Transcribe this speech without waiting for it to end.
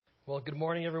Well, good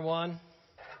morning, everyone.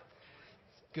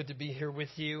 Good to be here with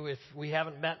you. If we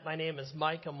haven't met, my name is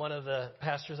Mike. I'm one of the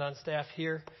pastors on staff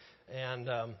here. And,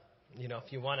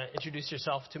 if you want to introduce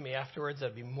yourself to me afterwards,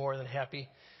 I'd be more than happy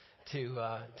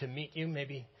to meet you,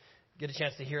 maybe get a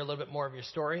chance to hear a little bit more of your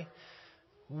story.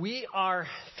 We are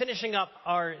finishing up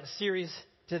our series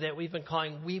today we've been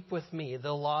calling Weep With Me,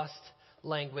 the Lost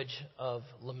Language of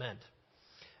Lament.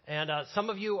 And some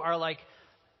of you are like,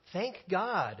 thank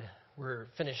God we're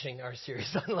finishing our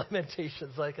series on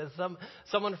Lamentations. Like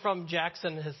someone from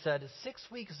Jackson has said, 6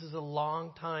 weeks is a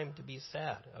long time to be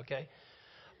sad, okay?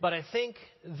 But I think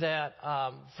that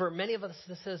for many of us,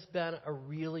 this has been a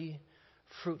really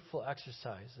fruitful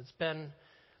exercise. It's been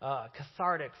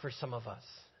cathartic for some of us.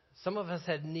 Some of us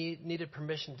had needed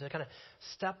permission to kind of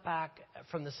step back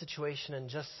from the situation and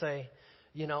just say,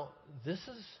 this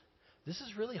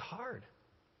is really hard.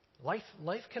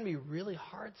 Life can be really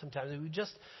hard sometimes. We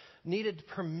just needed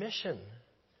permission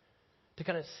to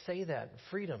kind of say that,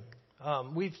 freedom.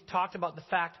 We've talked about the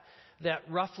fact that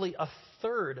roughly a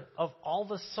third of all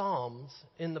the Psalms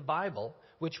in the Bible,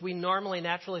 which we normally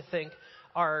naturally think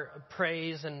are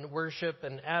praise and worship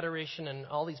and adoration and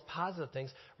all these positive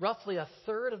things, roughly a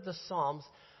third of the Psalms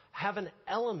have an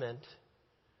element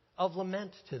of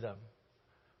lament to them,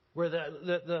 where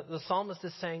the psalmist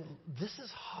is saying, this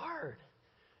is hard.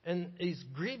 And he's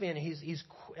grieving, he's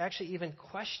actually even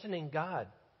questioning God.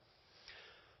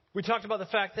 We talked about the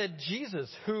fact that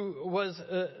Jesus, who was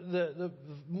the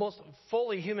most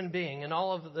fully human being in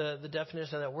all of the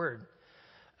definition of that word,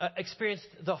 experienced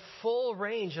the full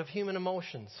range of human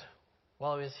emotions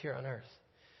while he was here on earth,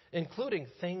 including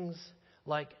things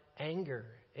like anger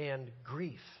and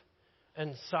grief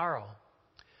and sorrow.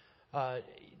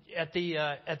 At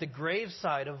the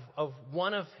graveside of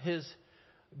one of his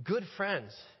good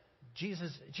friends,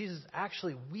 Jesus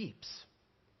actually weeps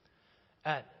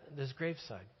at this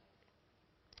graveside.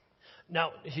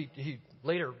 Now, he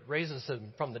later raises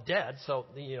him from the dead, so,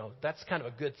 that's kind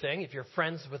of a good thing. If you're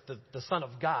friends with the Son of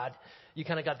God, you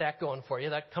kind of got that going for you.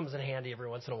 That comes in handy every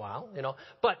once in a while,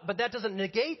 But that doesn't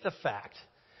negate the fact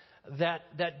that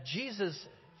Jesus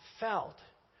felt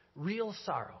real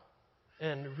sorrow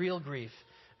and real grief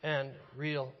and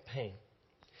real pain.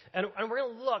 And we're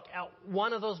going to look at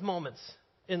one of those moments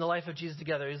in the life of Jesus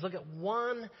together. He's look at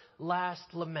one last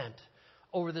lament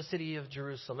over the city of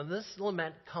Jerusalem. And this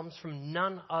lament comes from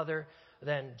none other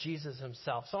than Jesus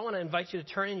himself. So I want to invite you to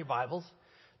turn in your Bibles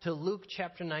to Luke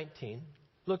chapter 19.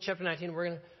 Luke chapter 19,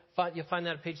 you'll find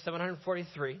that at page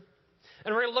 743.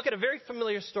 And we're going to look at a very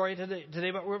familiar story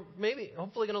today, but we're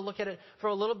hopefully going to look at it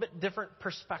from a little bit different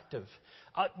perspective.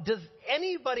 Does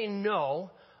anybody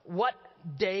know what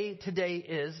day today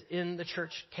is in the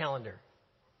church calendar?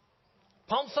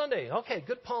 Palm Sunday. Okay,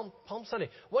 good Palm Sunday.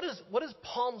 What does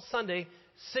Palm Sunday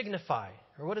signify?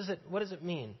 Or what does it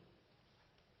mean?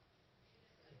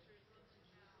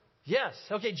 Yes.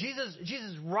 Okay,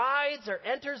 Jesus rides or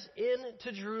enters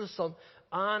into Jerusalem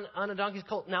on a donkey's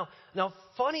colt. Now,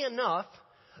 funny enough,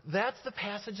 that's the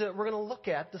passage that we're going to look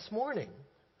at this morning.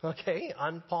 Okay,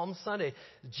 on Palm Sunday,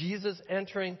 Jesus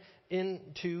entering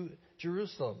into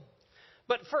Jerusalem.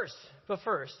 But first,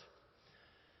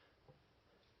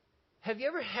 have you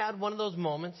ever had one of those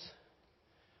moments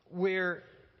where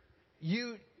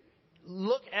you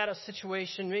look at a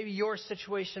situation, maybe your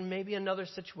situation, maybe another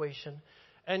situation,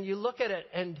 and you look at it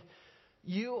and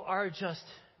you are just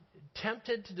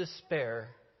tempted to despair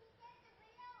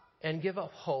and give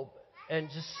up hope and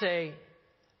just say,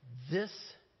 this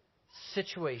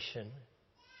situation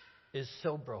is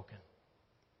so broken.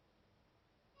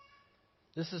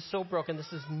 This is so broken.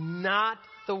 This is not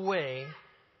the way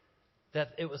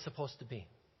that it was supposed to be.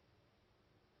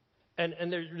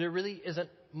 And there really isn't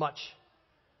much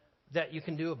that you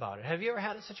can do about it. Have you ever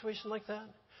had a situation like that?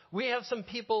 We have some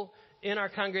people in our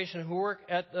congregation who work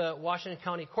at the Washington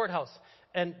County Courthouse,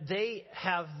 and they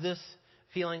have this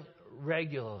feeling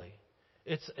regularly.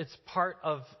 It's part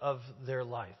of their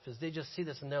life, as they just see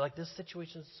this, and they're like, this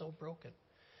situation is so broken.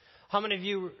 How many of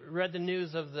you read the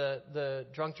news of the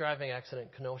drunk driving accident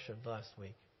in Kenosha last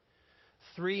week?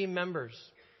 3 members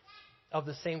of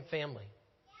the same family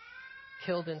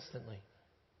killed instantly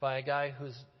by a guy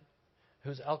whose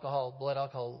blood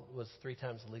alcohol was 3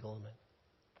 times the legal limit.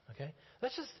 Okay?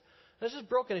 That's just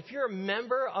broken. If you're a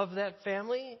member of that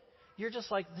family, you're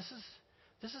just like,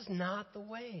 this is not the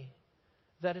way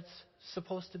that it's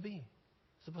supposed to be.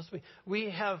 We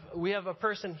have a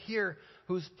person here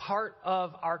who's part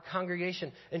of our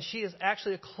congregation, and she is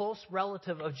actually a close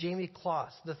relative of Jamie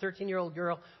Kloss, the 13-year-old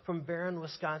girl from Barron,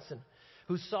 Wisconsin,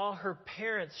 who saw her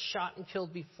parents shot and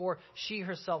killed before she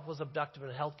herself was abducted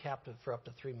and held captive for up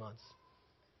to 3 months.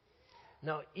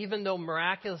 Now, even though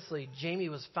miraculously Jamie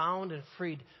was found and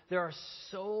freed, there are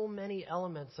so many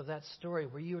elements of that story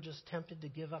where you are just tempted to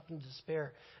give up in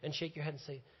despair and shake your head and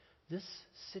say, this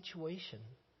situation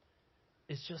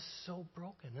is just so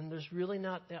broken, and there's really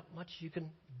not that much you can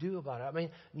do about it. I mean,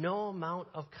 no amount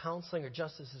of counseling or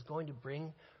justice is going to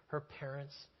bring her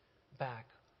parents back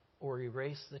or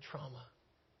erase the trauma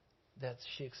that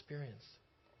she experienced.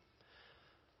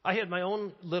 I had my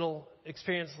own little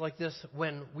experience like this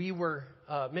when we were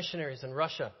missionaries in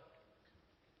Russia.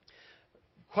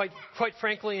 Quite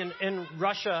frankly, in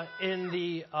Russia in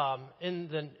the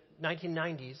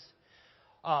 1990s,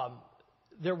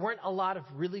 there weren't a lot of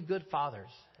really good fathers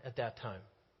at that time.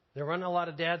 There weren't a lot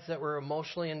of dads that were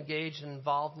emotionally engaged and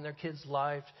involved in their kids'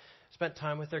 lives, spent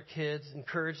time with their kids,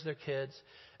 encouraged their kids.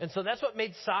 And so that's what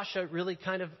made Sasha really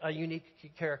kind of a unique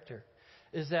character,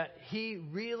 is that he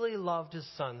really loved his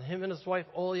son. Him and his wife,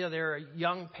 Olya, they were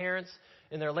young parents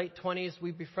in their late 20s.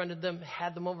 We befriended them,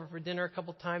 had them over for dinner a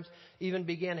couple times, even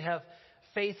began to have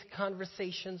faith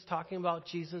conversations talking about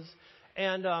Jesus.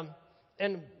 And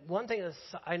one thing that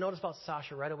I noticed about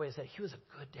Sasha right away is that he was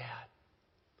a good dad.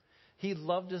 He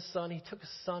loved his son. He took his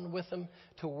son with him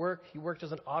to work. He worked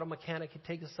as an auto mechanic. He'd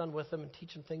take his son with him and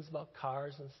teach him things about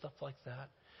cars and stuff like that.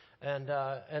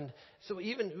 And so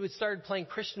even we started playing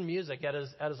Christian music at his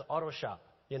auto shop,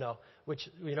 which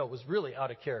was really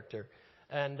out of character.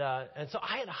 And so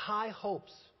I had high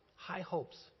hopes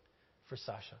for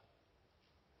Sasha,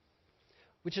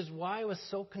 which is why I was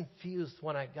so confused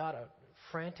when I got a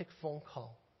frantic phone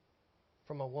call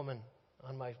from a woman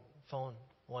on my phone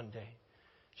one day,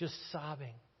 just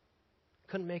sobbing.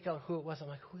 Couldn't make out who it was. I'm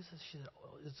like, who is this? She said,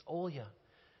 oh, it's Olya.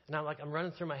 And I'm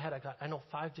running through my head. I know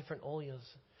 5 different Olyas.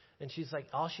 And she's like,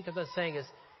 all she kept on saying is,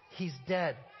 he's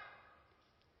dead.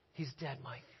 He's dead,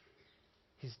 Mike.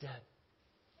 He's dead.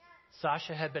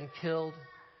 Sasha had been killed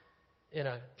in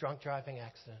a drunk driving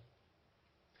accident.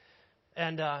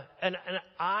 And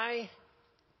I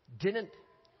didn't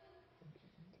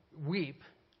weep.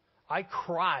 I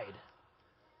cried.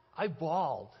 I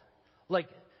bawled. Like,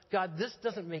 God, this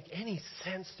doesn't make any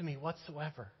sense to me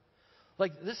whatsoever.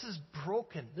 Like, this is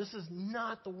broken. This is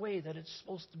not the way that it's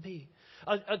supposed to be.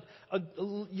 A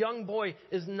young boy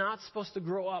is not supposed to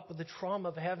grow up with the trauma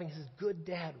of having his good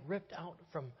dad ripped out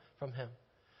from him.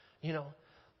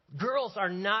 Girls are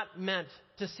not meant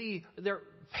to see their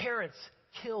parents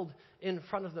killed in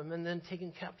front of them and then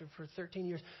taken captive for 13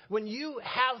 years. When you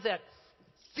have that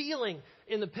feeling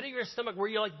in the pit of your stomach where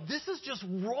you're like, this is just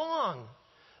wrong.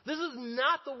 This is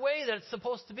not the way that it's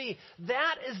supposed to be.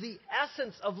 That is the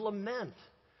essence of lament.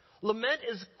 Lament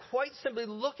is quite simply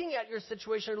looking at your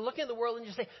situation or looking at the world and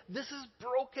you say, this is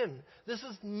broken. This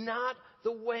is not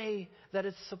the way that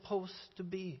it's supposed to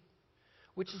be.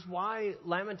 Which is why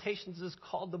Lamentations is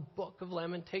called the Book of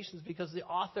Lamentations, because the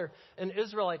author, an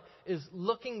Israelite, is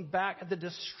looking back at the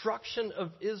destruction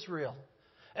of Israel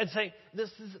and saying,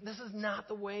 this is not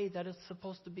the way that it's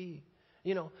supposed to be.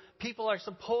 People are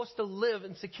supposed to live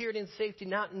in security and safety,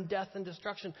 not in death and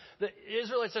destruction. The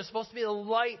Israelites are supposed to be a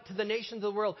light to the nations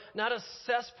of the world, not a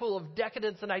cesspool of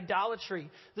decadence and idolatry.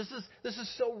 This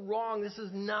is so wrong. This is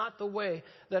not the way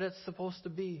that it's supposed to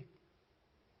be.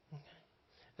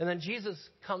 And then Jesus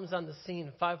comes on the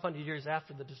scene 500 years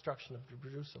after the destruction of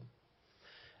Jerusalem.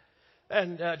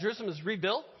 And Jerusalem is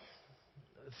rebuilt.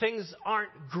 Things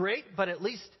aren't great, but at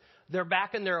least they're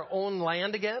back in their own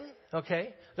land again.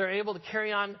 Okay? They're able to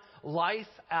carry on life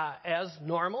as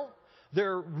normal.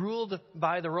 They're ruled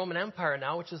by the Roman Empire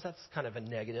now, that's kind of a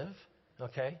negative.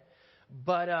 Okay?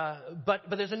 But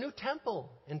there's a new temple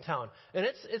in town. And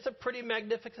it's a pretty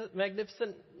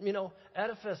magnificent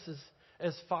edifice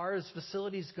as far as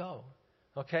facilities go,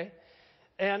 okay?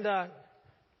 And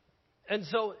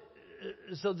so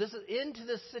this is into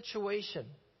this situation,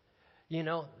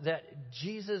 that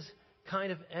Jesus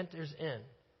kind of enters in,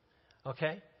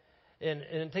 okay?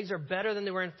 And things are better than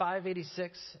they were in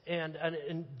 586, and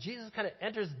Jesus kind of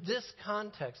enters this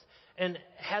context and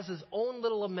has his own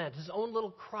little lament, his own little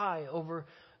cry over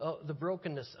the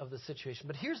brokenness of the situation.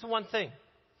 But here's the one thing.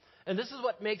 And this is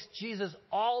what makes Jesus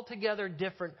altogether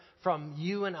different from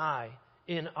you and I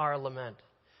in our lament.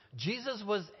 Jesus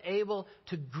was able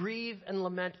to grieve and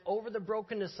lament over the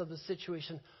brokenness of the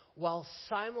situation while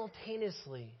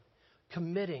simultaneously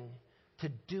committing to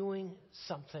doing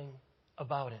something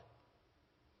about it.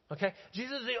 Okay?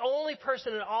 Jesus is the only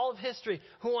person in all of history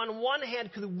who on one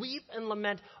hand could weep and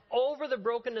lament over the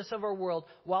brokenness of our world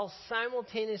while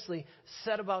simultaneously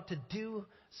set about to do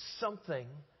something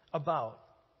about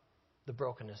the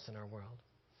brokenness in our world.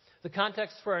 The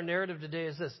context for our narrative today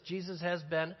is this. Jesus has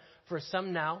been, for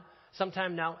some now,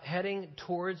 sometime now, heading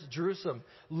towards Jerusalem.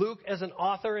 Luke, as an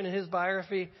author in his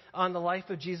biography on the life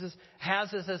of Jesus,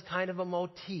 has this as kind of a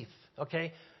motif,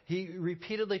 okay? He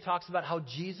repeatedly talks about how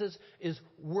Jesus is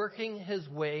working his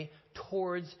way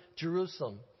towards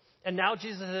Jerusalem. And now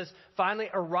Jesus has finally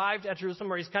arrived at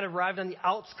Jerusalem, or he's kind of arrived on the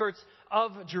outskirts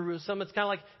of Jerusalem. It's kind of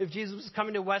like if Jesus was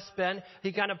coming to West Bend,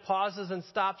 he kind of pauses and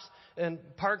stops and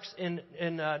parks in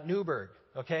Newburgh,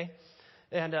 okay?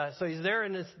 And so he's there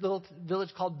in this little village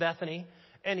called Bethany,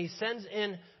 and he sends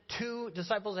in 2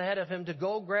 disciples ahead of him to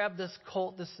go grab this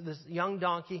colt, this young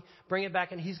donkey, bring it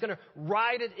back, and he's going to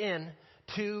ride it in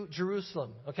to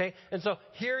Jerusalem, okay? And so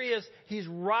here he is. He's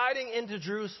riding into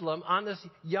Jerusalem on this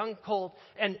young colt,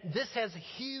 and this has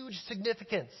huge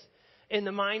significance in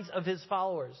the minds of his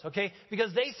followers, okay?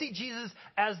 Because they see Jesus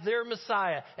as their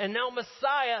Messiah. And now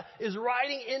Messiah is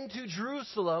riding into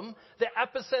Jerusalem, the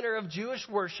epicenter of Jewish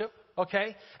worship,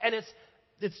 okay? And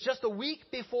it's just a week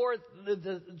before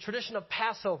the tradition of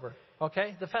Passover,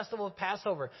 okay? The festival of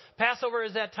Passover. Passover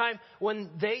is that time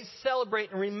when they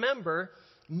celebrate and remember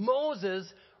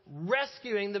Moses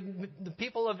rescuing the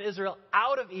people of Israel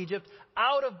out of Egypt,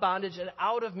 out of bondage, and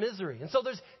out of misery. And so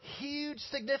there's huge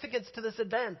significance to this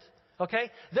event. Okay?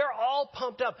 They're all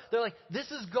pumped up. They're like, this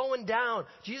is going down.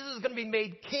 Jesus is going to be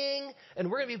made king,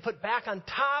 and we're going to be put back on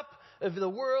top of the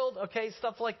world, okay,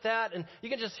 stuff like that. And you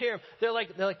can just hear them. They're like,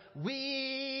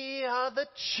 we are the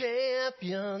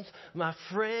champions, my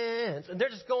friends. And they're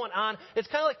just going on. It's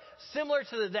kind of like similar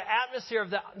to the atmosphere of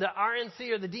the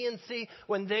RNC or the DNC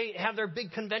when they have their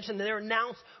big convention. They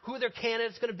announce who their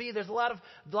candidate's going to be. There's a lot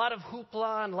of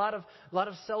hoopla and a lot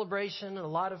of celebration and a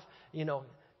lot of,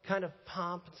 kind of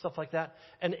pomp and stuff like that.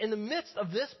 And in the midst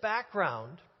of this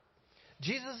background,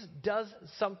 Jesus does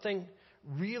something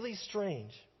really strange.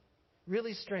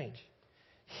 Really strange.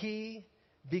 He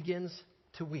begins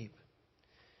to weep.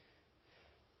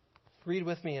 Read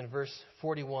with me in verse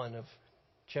 41 of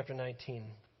chapter 19. It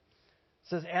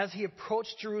says, as he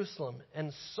approached Jerusalem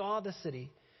and saw the city,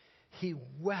 he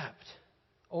wept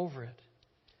over it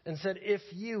and said, if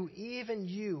you, even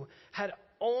you, had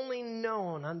only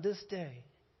known on this day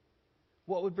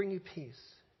what would bring you peace,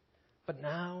 but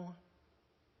now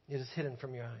it is hidden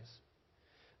from your eyes.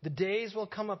 The days will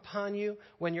come upon you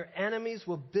when your enemies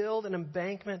will build an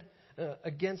embankment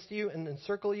against you and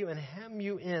encircle you and hem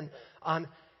you in on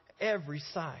every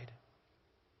side.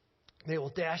 They will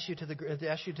dash you to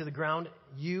the ground,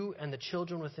 you and the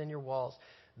children within your walls.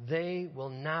 They will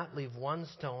not leave one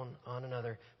stone on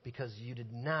another because you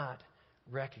did not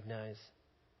recognize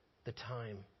the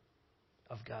time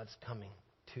of God's coming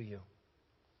to you.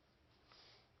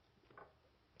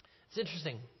 It's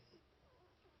interesting.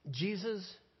 Jesus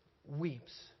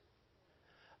weeps.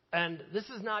 And this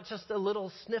is not just a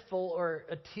little sniffle or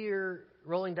a tear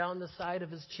rolling down the side of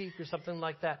his cheek or something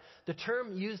like that. The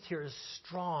term used here is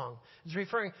strong. It's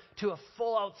referring to a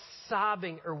full-out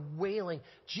sobbing or wailing.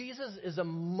 Jesus is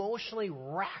emotionally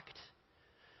wrecked.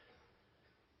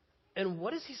 And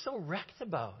what is he so wrecked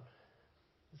about?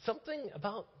 Something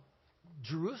about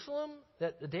Jerusalem,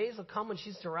 that the days will come when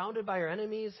she's surrounded by her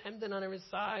enemies, hemmed in on every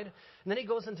side. And then he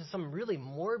goes into some really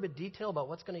morbid detail about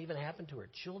what's going to even happen to her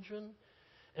children.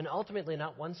 And ultimately,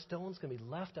 not one stone's going to be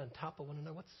left on top of one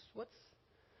another.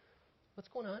 What's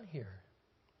going on here?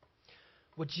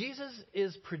 What Jesus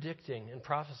is predicting and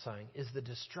prophesying is the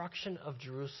destruction of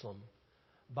Jerusalem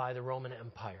by the Roman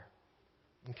Empire.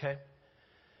 Okay?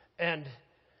 And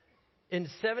in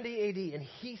 70 AD, and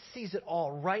he sees it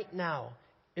all right now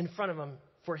in front of him.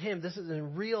 For him, this is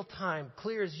in real time,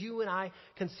 clear as you and I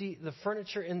can see the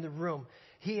furniture in the room.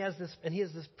 He has this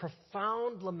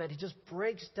profound lament. He just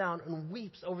breaks down and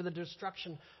weeps over the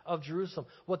destruction of Jerusalem.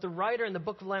 What the writer in the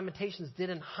book of Lamentations did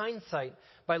in hindsight,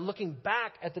 by looking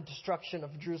back at the destruction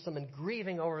of Jerusalem and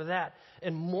grieving over that,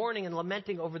 and mourning and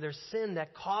lamenting over their sin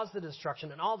that caused the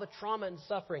destruction and all the trauma and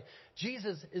suffering,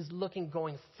 Jesus is looking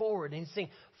going forward. And he's saying,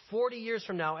 40 years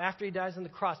from now, after he dies on the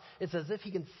cross, it's as if he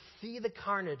can see the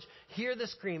carnage, hear the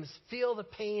screams, feel the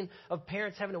pain of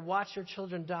parents having to watch their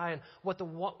children die. And what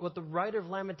the writer of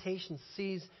Lamentations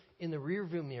sees in the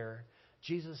rearview mirror,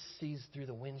 Jesus sees through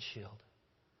the windshield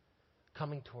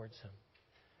coming towards him.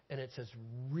 And it's as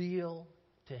real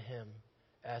to him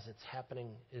as it's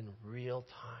happening in real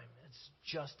time. It's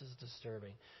just as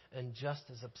disturbing and just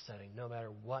as upsetting, no matter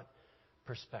what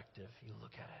perspective you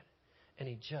look at it. And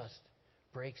he just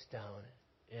breaks down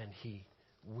and he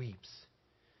weeps.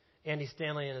 Andy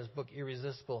Stanley, in his book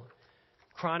Irresistible,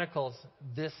 chronicles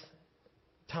this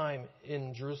time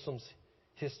in Jerusalem's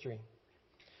history.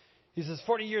 He says,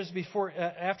 40 years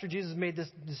after Jesus made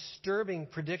this disturbing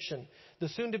prediction, the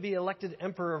soon-to-be elected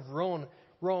emperor of Rome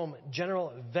Rome,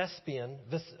 General Vespasian,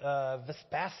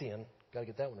 got to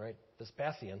get that one right,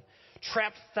 Vespasian,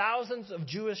 trapped thousands of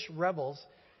Jewish rebels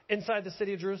inside the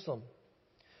city of Jerusalem.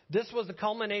 This was the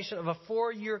culmination of a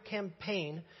 4-year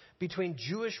campaign between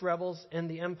Jewish rebels and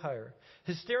the empire.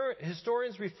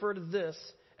 Historians refer to this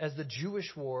as the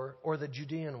Jewish War or the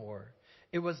Judean War.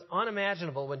 It was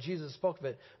unimaginable when Jesus spoke of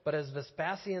it, but as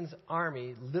Vespasian's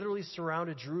army literally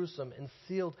surrounded Jerusalem and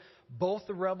sealed both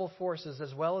the rebel forces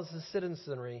as well as the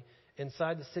citizenry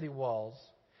inside the city walls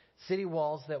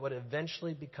that would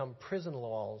eventually become prison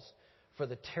walls for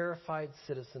the terrified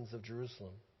citizens of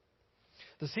Jerusalem.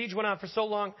 The siege went on for so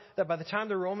long that by the time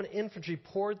the Roman infantry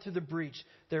poured through the breach,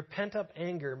 their pent-up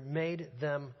anger made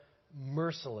them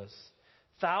merciless.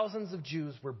 Thousands of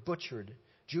Jews were butchered.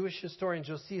 Jewish historian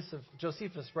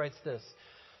Josephus writes this: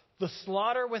 "The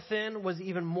slaughter within was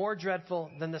even more dreadful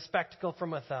than the spectacle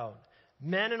from without.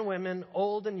 Men and women,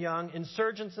 old and young,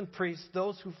 insurgents and priests,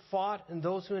 those who fought and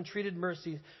those who entreated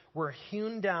mercy were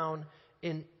hewn down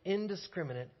in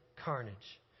indiscriminate carnage.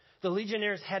 The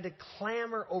legionnaires had to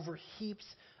clamor over heaps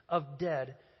of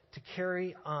dead to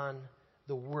carry on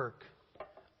the work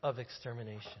of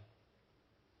extermination."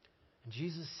 And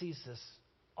Jesus sees this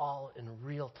all in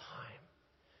real time,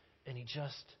 and he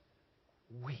just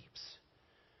weeps.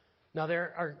 Now,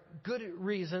 there are good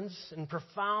reasons and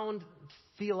profound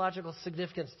theological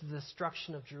significance to the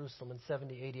destruction of Jerusalem in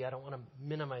 70 AD. I don't want to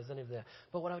minimize any of that.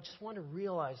 But what I just want to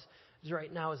realize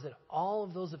right now is that all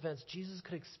of those events Jesus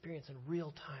could experience in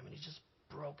real time, and he's just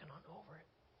broken on over it.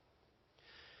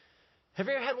 Have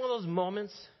you ever had one of those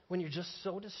moments when you're just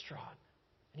so distraught,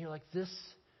 and you're like, this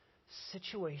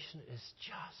situation is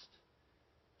just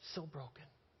so broken.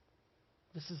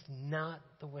 This is not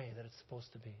the way that it's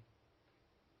supposed to be.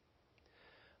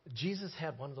 Jesus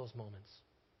had one of those moments.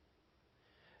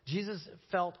 Jesus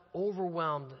felt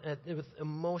overwhelmed with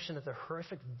emotion at the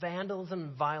horrific vandalism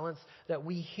and violence that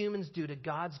we humans do to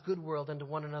God's good world and to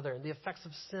one another, and the effects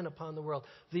of sin upon the world.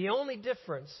 The only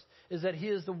difference is that he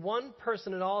is the one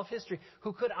person in all of history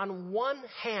who could, on one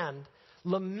hand,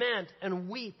 lament and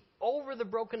weep over the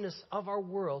brokenness of our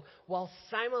world while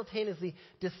simultaneously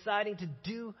deciding to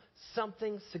do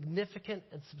something significant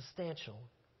and substantial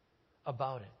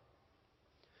about it.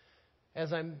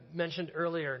 As I mentioned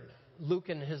earlier, Luke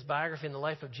in his biography in the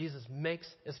life of Jesus makes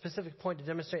a specific point to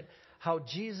demonstrate how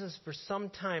Jesus for some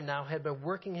time now had been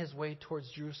working his way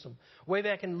towards Jerusalem. Way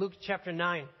back in Luke chapter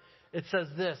 9, it says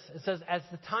this. It says, "As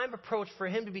the time approached for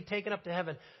him to be taken up to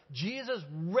heaven, Jesus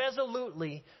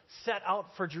resolutely set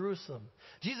out for Jerusalem."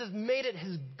 Jesus made it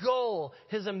his goal,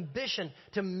 his ambition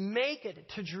to make it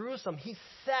to Jerusalem. He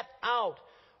set out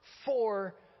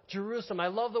for Jerusalem. I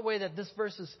love the way that this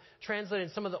verse is translated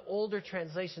in some of the older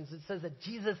translations. It says that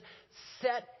Jesus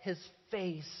set his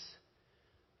face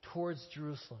towards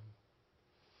Jerusalem.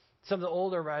 Some of the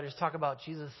older writers talk about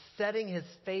Jesus setting his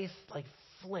face like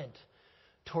flint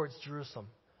towards Jerusalem.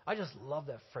 I just love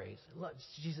that phrase.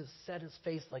 Jesus set his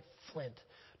face like flint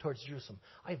towards Jerusalem.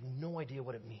 I have no idea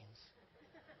what it means.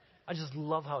 I just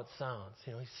love how it sounds.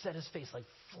 He set his face like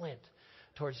flint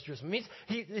towards Jerusalem. It means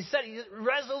he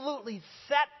resolutely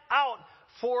set out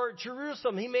for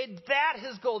Jerusalem. He made that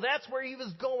his goal. That's where he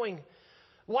was going.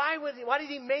 Why did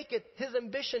he make it his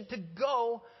ambition to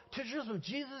go to Jerusalem?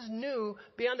 Jesus knew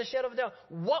beyond a shadow of a doubt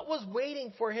what was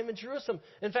waiting for him in Jerusalem.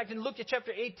 In fact, in Luke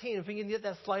chapter 18, if we can get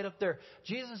that slide up there,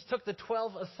 Jesus took the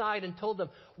 12 aside and told them,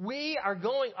 "We are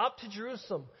going up to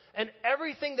Jerusalem, and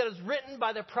everything that is written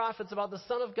by the prophets about the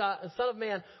Son of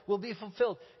Man will be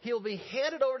fulfilled. He will be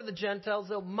handed over to the Gentiles.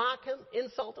 They'll mock him,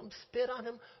 insult him, spit on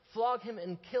him, flog him,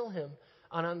 and kill him.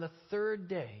 And on the third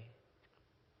day,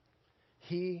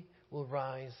 he will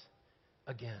rise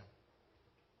again."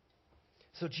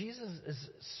 So Jesus is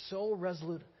so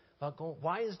resolute about going.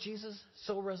 Why is Jesus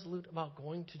so resolute about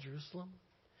going to Jerusalem?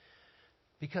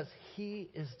 Because he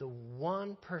is the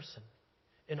one person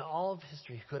in all of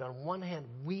history who could, on one hand,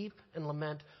 weep and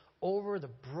lament over the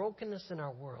brokenness in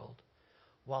our world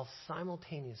while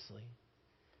simultaneously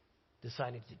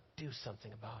deciding to do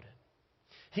something about it.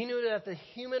 He knew that the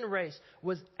human race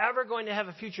was ever going to have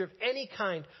a future of any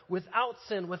kind without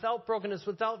sin, without brokenness,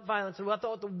 without violence, and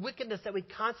without the wickedness that we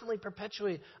constantly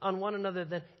perpetuate on one another.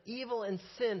 That evil and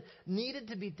sin needed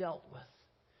to be dealt with,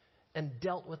 and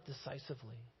dealt with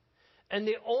decisively. And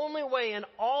the only way in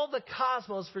all the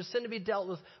cosmos for sin to be dealt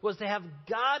with was to have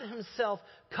God himself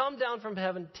come down from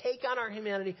heaven, take on our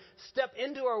humanity, step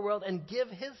into our world, and give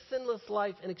his sinless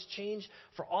life in exchange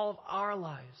for all of our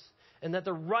lives. And that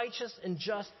the righteous and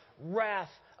just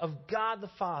wrath of God the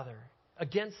Father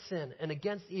against sin and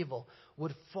against evil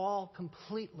would fall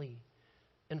completely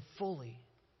and fully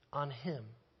on him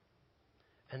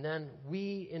And then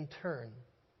we, in turn,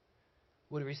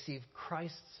 would receive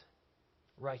Christ's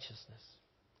righteousness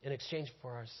in exchange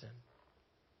for our sin.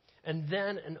 And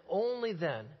then, and only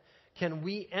then, can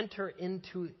we enter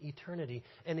into eternity,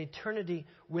 an eternity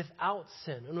without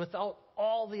sin and without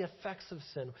all the effects of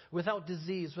sin, without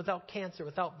disease, without cancer,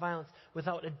 without violence,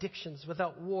 without addictions,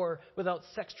 without war, without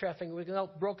sex trafficking,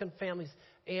 without broken families,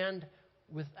 and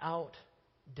without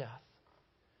death.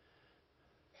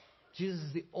 Jesus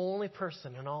is the only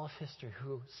person in all of history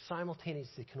who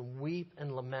simultaneously can weep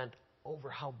and lament over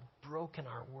how broken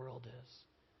our world is,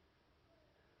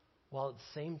 while at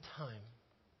the same time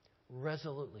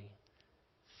resolutely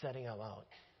setting out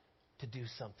to do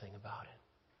something about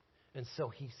it. And so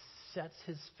he sets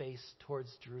his face towards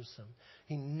Jerusalem.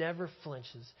 He never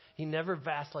flinches. He never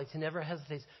vacillates. He never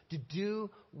hesitates to do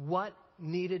what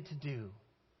needed to do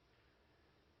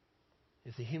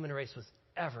if the human race was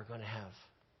ever going to have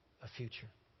a future.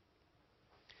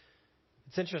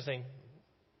 It's interesting.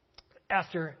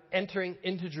 After entering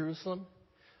into Jerusalem,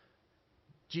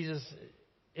 Jesus,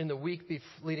 in the week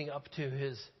leading up to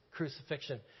his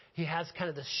crucifixion, he has kind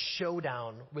of this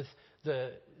showdown with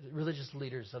the religious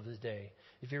leaders of his day.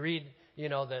 If you read,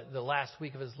 the last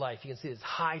week of his life, you can see this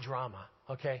high drama,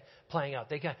 playing out.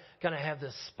 They kind of have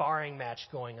this sparring match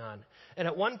going on. And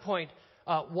at one point,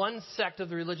 one sect of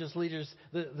the religious leaders,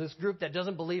 this group that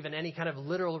doesn't believe in any kind of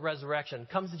literal resurrection,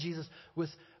 comes to Jesus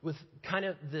with kind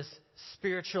of this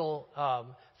spiritual,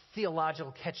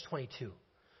 theological catch-22.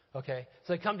 Okay?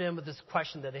 So they come to him with this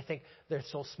question that they think they're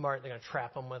so smart, they're going to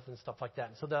trap him with and stuff like that.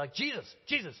 And so they're like, Jesus.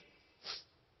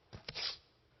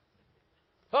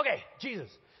 Okay, Jesus.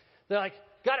 They're like,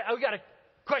 we got a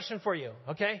question for you.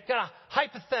 Okay? Got a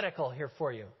hypothetical here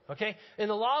for you. Okay? In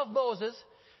the law of Moses,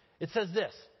 it says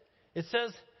this. It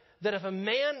says that if a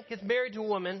man gets married to a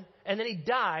woman and then he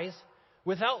dies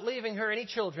without leaving her any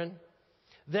children,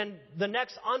 then the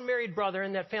next unmarried brother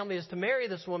in that family is to marry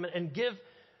this woman and give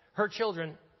her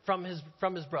children from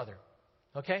his brother.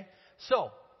 Okay?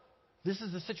 So, this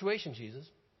is the situation, Jesus.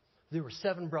 There were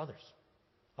 7 brothers.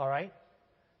 All right?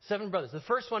 7 brothers. The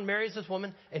first one marries this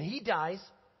woman, and he dies,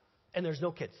 and there's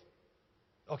no kids.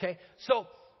 Okay? So,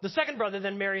 the second brother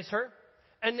then marries her,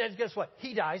 and then guess what?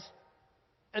 He dies,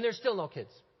 and there's still no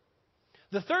kids.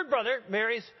 The third brother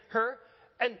marries her,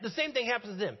 and the same thing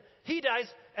happens to him. He dies,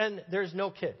 and there's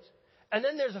no kids. And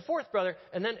then there's a fourth brother,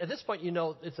 and then at this point,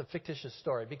 it's a fictitious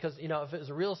story. Because, if it was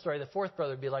a real story, the fourth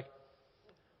brother would be like,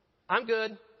 I'm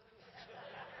good.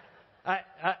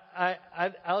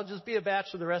 I'll just be a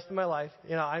bachelor the rest of my life.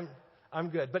 I'm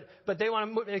good. But they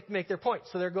want to make their point,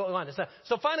 so they're going on.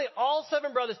 So finally, all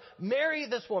 7 brothers marry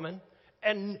this woman,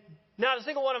 and not a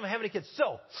single one of them have any kids.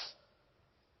 So,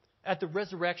 at the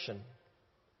resurrection,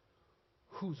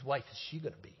 whose wife is she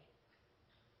going to be?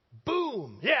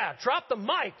 Boom! Yeah, drop the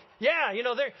mic. Yeah,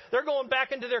 they're going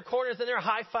back into their corners and they're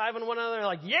high-fiving one another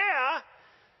like, yeah!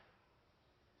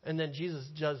 And then Jesus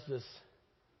does this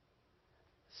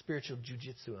spiritual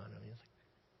jujitsu on him. He's like,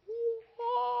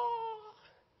 whoa!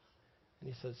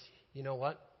 And he says, you know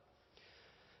what?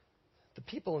 The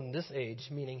people in this age,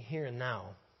 meaning here and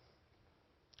now,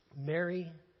 marry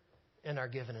and are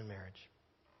given in marriage.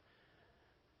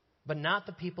 But not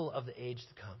the people of the age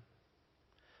to come.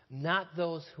 Not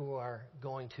those who are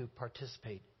going to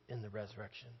participate in the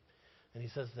resurrection. And he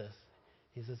says this.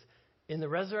 He says, in the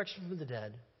resurrection from the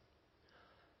dead,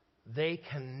 they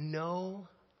can no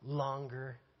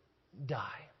longer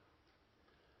die.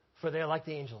 For they are like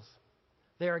the angels.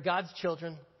 They are God's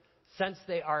children, since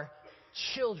they are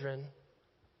children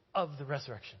of the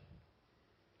resurrection.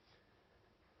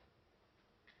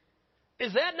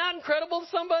 Is that not incredible to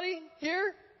somebody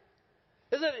here?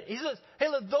 He says, hey,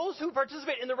 look, those who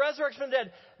participate in the resurrection from the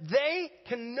dead, they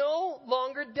can no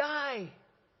longer die.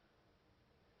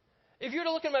 If you were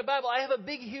to look at my Bible, I have a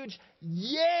big, huge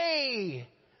yay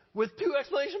with 2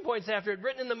 exclamation points after it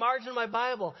written in the margin of my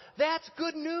Bible. That's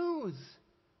good news.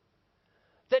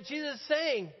 That Jesus is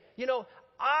saying,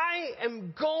 I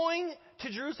am going to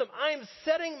Jerusalem. I am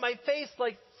setting my face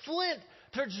like flint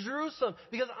to Jerusalem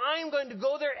because I am going to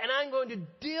go there and I'm going to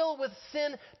deal with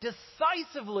sin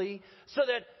decisively so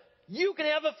that you can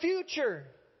have a future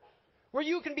where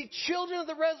you can be children of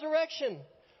the resurrection,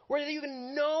 where you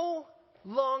can no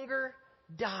longer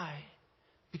die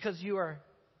because you are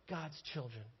God's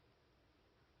children.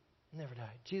 Never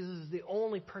die. Jesus is the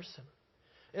only person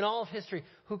in all of history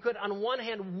who could, on one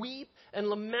hand, weep and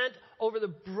lament over the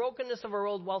brokenness of our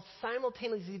world while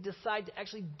simultaneously decide to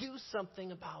actually do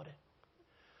something about it.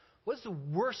 What's the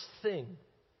worst thing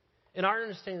in our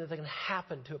understanding that can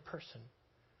happen to a person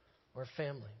or a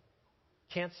family?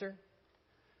 Cancer?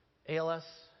 ALS?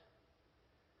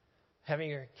 having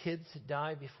your kids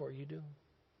die before you do.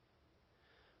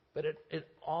 But it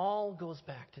all goes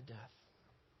back to death.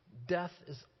 Death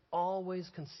is always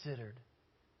considered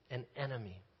an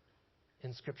enemy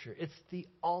in Scripture. It's the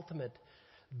ultimate.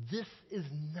 This is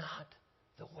not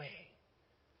the way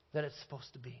that it's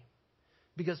supposed to be.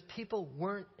 Because people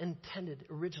weren't intended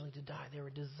originally to die. They were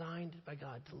designed by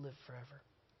God to live forever.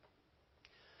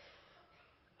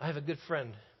 I have a good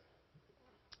friend.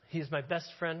 He's my best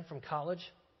friend from college.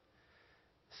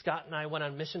 Scott and I went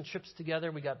on mission trips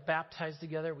together. We got baptized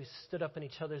together. We stood up in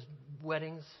each other's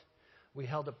weddings. We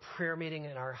held a prayer meeting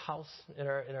in our house, in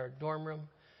our dorm room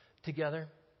together.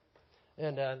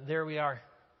 And there we are,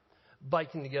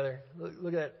 biking together.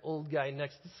 Look at that old guy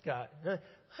next to Scott.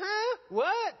 Huh?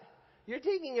 What? You're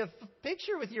taking a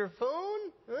picture with your phone?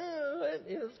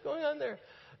 What's going on there?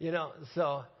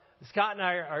 So Scott and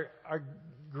I are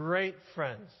great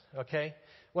friends, okay?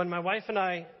 When my wife and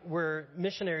I were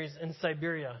missionaries in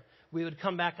Siberia, we would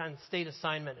come back on state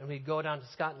assignment and we'd go down to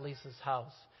Scott and Lisa's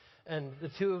house. And the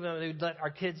two of them, they would let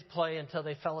our kids play until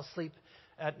they fell asleep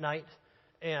at night.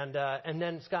 And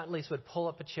then Scott and Lisa would pull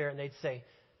up a chair and they'd say,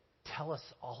 "Tell us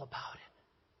all about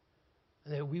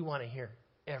it." And we want to hear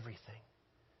everything.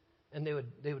 And they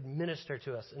would minister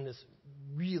to us in this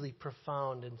really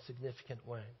profound and significant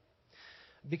way.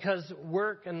 Because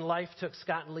work and life took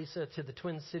Scott and Lisa to the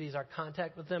Twin Cities, our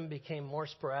contact with them became more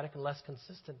sporadic and less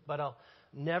consistent. But I'll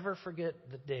never forget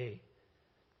the day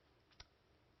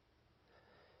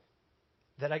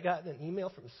that I got an email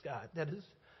from Scott that his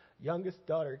youngest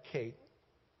daughter, Kate,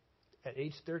 at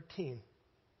age 13,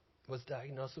 was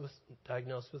diagnosed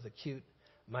with acute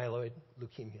myeloid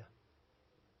leukemia.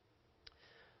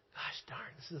 Gosh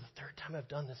darn, this is the third time I've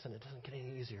done this and it doesn't get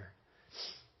any easier.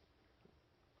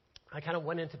 I kind of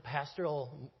went into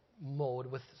pastoral mode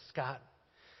with Scott,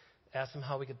 asked him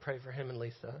how we could pray for him and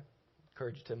Lisa,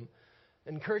 encouraged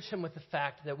him with the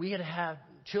fact that we had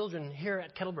children here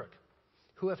at Kettlebrook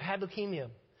who have had leukemia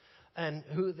and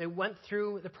who they went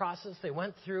through the process, they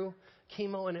went through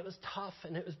chemo and it was tough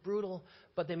and it was brutal,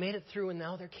 but they made it through and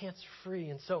now they're cancer free.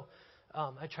 And so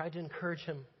I tried to encourage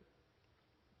him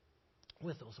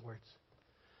with those words.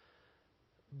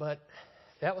 But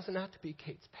that was not to be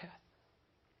Kate's path.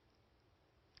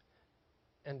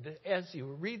 And as you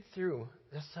read through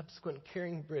the subsequent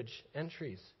Caring Bridge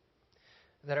entries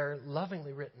that are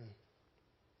lovingly written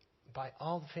by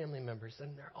all the family members,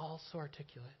 and they're all so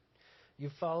articulate, you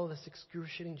follow this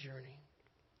excruciating journey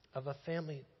of a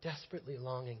family desperately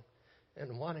longing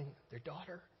and wanting their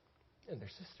daughter and their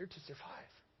sister to survive.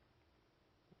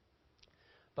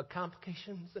 But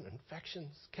complications and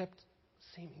infections kept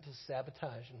seeming to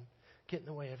sabotage and get in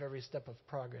the way of every step of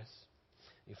progress.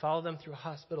 You follow them through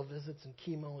hospital visits and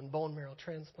chemo and bone marrow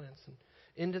transplants and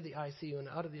into the ICU and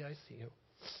out of the ICU.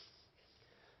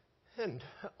 And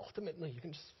ultimately, you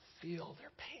can just feel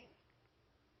their pain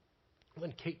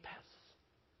when Kate passes.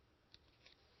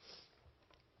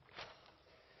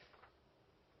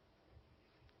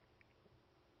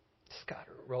 Scott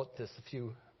wrote this a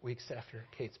few weeks after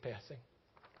Kate's passing.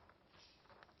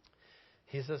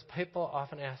 He says, "People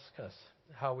often ask us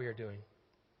how we are doing.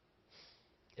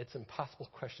 It's an impossible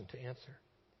question to answer.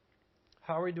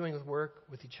 How are we doing with work,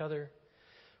 with each other,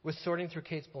 with sorting through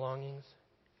Kate's belongings?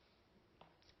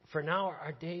 For now,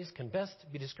 our days can best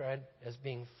be described as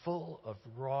being full of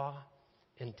raw,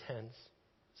 intense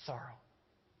sorrow.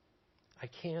 I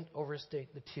can't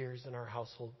overstate the tears in our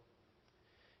household.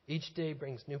 Each day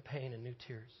brings new pain and new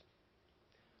tears.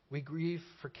 We grieve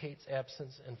for Kate's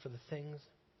absence and for the things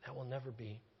that will never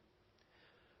be.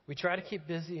 We try to keep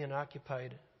busy and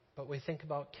occupied, but we think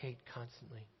about Kate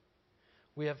constantly.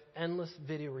 We have endless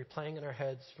video replaying in our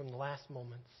heads from the last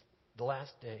moments, the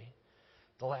last day,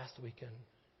 the last weekend,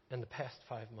 and the past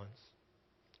 5 months.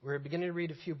 We're beginning to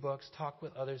read a few books, talk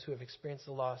with others who have experienced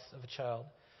the loss of a child,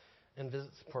 and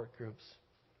visit support groups.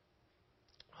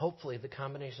 Hopefully, the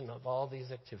combination of all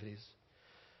these activities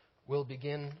will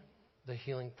begin the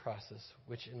healing process,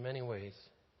 which in many ways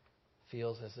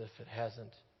feels as if it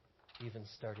hasn't even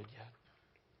started yet."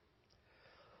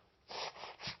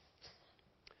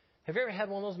 Have you ever had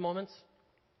one of those moments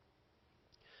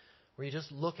where you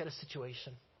just look at a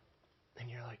situation and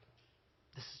you're like,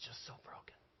 this is just so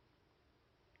broken.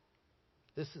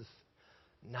 This is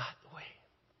not the way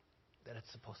that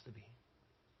it's supposed to be.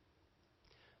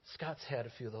 Scott's had a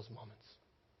few of those moments.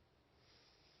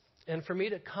 And for me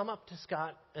to come up to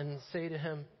Scott and say to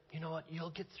him, "You know what,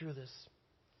 you'll get through this,"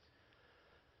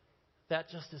 that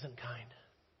just isn't kind.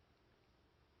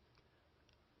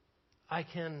 I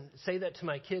can say that to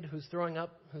my kid who's throwing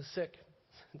up, who's sick,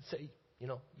 and say,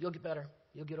 "You'll get better.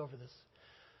 You'll get over this."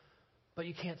 But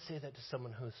you can't say that to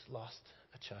someone who's lost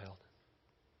a child.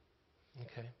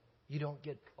 Okay? You don't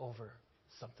get over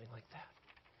something like that.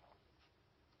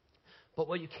 But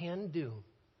what you can do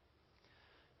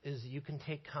is you can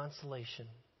take consolation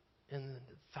in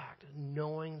the fact of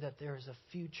knowing that there is a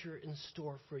future in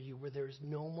store for you where there is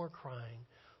no more crying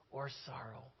or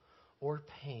sorrow or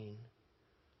pain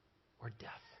or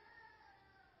death.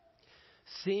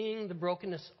 Seeing the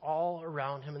brokenness all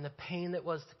around him and the pain that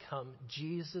was to come,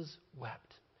 Jesus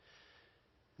wept.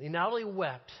 He not only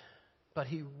wept, but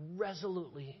he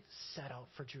resolutely set out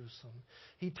for Jerusalem.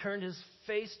 He turned his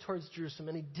face towards Jerusalem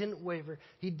and he didn't waver.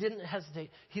 He didn't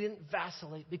hesitate. He didn't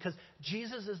vacillate, because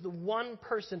Jesus is the one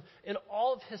person in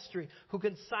all of history who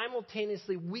can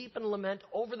simultaneously weep and lament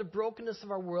over the brokenness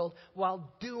of our world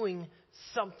while doing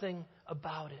something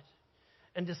about it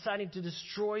and deciding to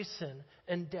destroy sin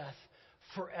and death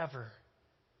forever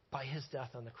by his death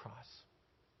on the cross.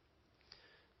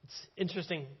 It's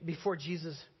interesting, before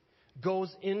Jesus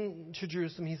goes into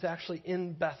Jerusalem, he's actually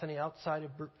in Bethany, out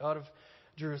of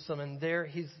Jerusalem, and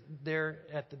he's there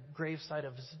at the gravesite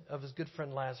of his good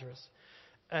friend Lazarus.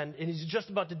 And he's just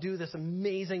about to do this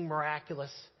amazing,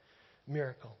 miraculous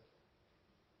miracle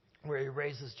where he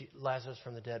raises Lazarus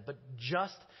from the dead. But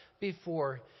just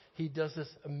before he does this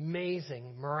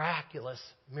amazing, miraculous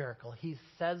miracle, he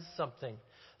says something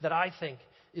that I think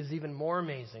is even more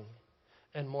amazing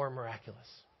and more miraculous.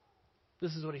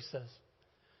 This is what he says.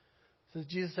 So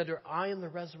Jesus said to her, I am the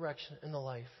resurrection and the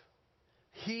life.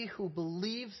 He who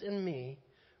believes in me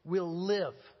will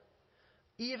live,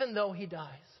 even though he dies.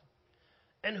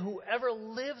 And whoever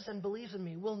lives and believes in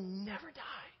me will never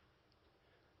die.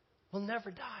 Will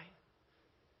never die.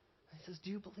 And he says,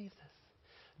 do you believe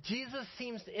this? Jesus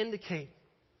seems to indicate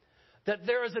that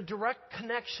there is a direct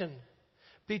connection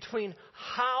between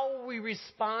how we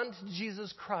respond to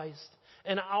Jesus Christ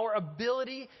and our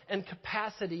ability and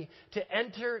capacity to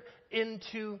enter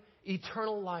into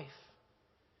eternal life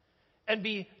and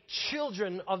be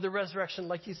children of the resurrection,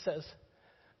 like he says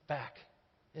back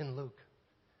in Luke.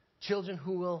 Children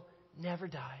who will never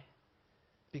die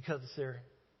because they're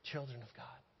children of God.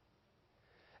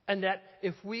 And that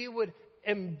if we would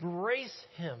embrace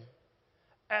him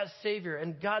as Savior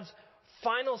and God's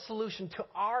final solution to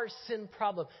our sin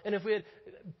problem, and if we would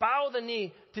bow the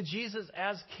knee to Jesus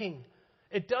as King,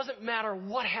 it doesn't matter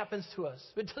what happens to us.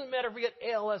 It doesn't matter if we get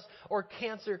ALS or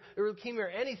cancer or leukemia or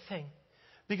anything.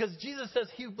 Because Jesus says,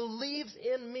 he who believes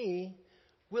in me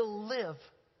will live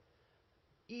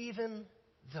even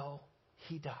though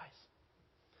he dies.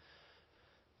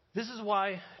 This is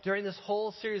why during this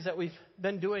whole series that we've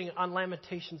been doing on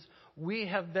Lamentations, we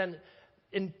have been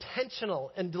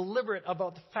intentional and deliberate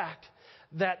about the fact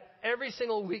that every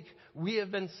single week we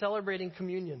have been celebrating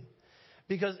communion.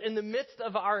 Because in the midst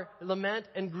of our lament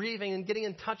and grieving and getting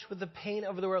in touch with the pain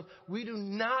of the world, we do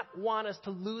not want us to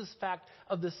lose fact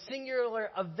of the singular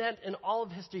event in all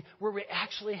of history where we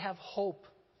actually have hope,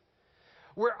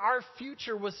 where our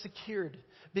future was secured,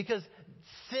 because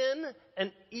sin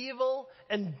and evil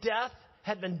and death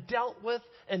had been dealt with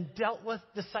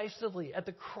decisively at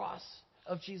the cross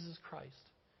of Jesus Christ.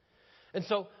 And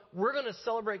so we're going to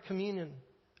celebrate communion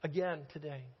again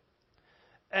today.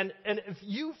 And if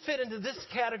you fit into this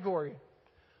category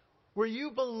where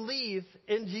you believe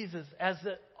in Jesus as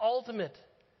the ultimate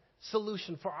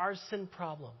solution for our sin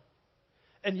problem,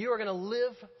 and you are going to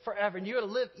live forever, and you're going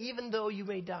to live even though you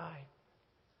may die,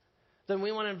 then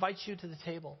we want to invite you to the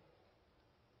table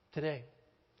today.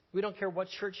 We don't care what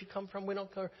church you come from. We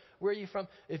don't care where you're from.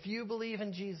 If you believe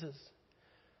in Jesus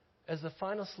as the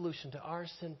final solution to our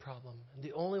sin problem, and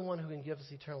the only one who can give us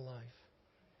eternal life,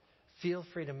 feel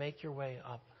free to make your way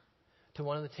up to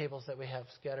one of the tables that we have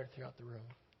scattered throughout the room.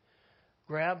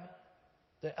 Grab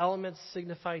the elements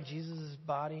signifying Jesus'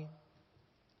 body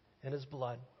and his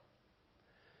blood.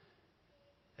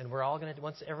 And we're all going to,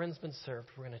 once everyone's been served,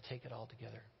 we're going to take it all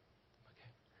together.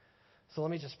 Okay. So let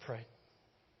me just pray.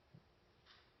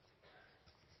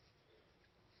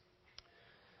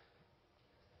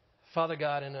 Father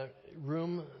God, in a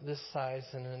room this size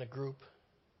and in a group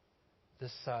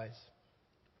this size,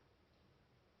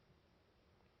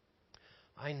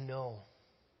 I know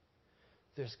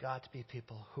there's got to be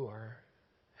people who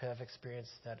have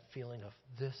experienced that feeling of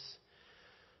this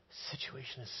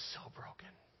situation is so broken,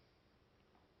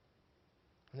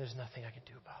 and there's nothing I can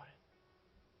do about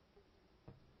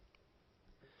it.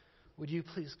 Would you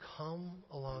please come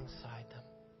alongside them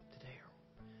today?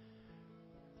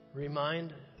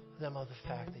 Remind them of the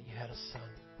fact that you had a son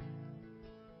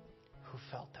who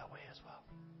felt that way as well,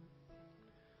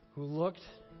 who looked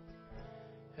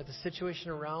at the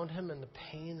situation around him and the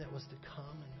pain that was to come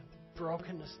and the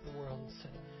brokenness of the world and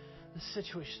said, The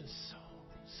situation is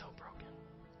so broken.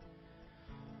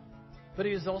 But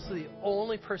he was also the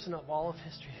only person of all of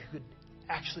history who could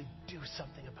actually do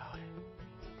something about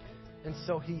it. And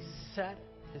so he set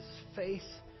his face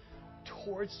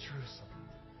towards Jerusalem,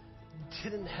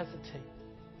 didn't hesitate,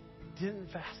 didn't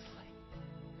vacillate,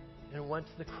 and went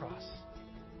to the cross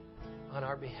on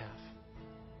our behalf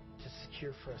to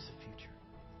secure for us a future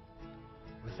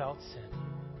without sin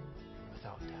and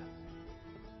without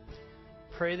death.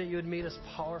 Pray that you would meet us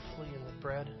powerfully in the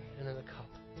bread and in the cup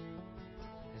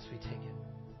as we take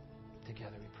it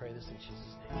together. We pray this in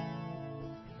Jesus' name.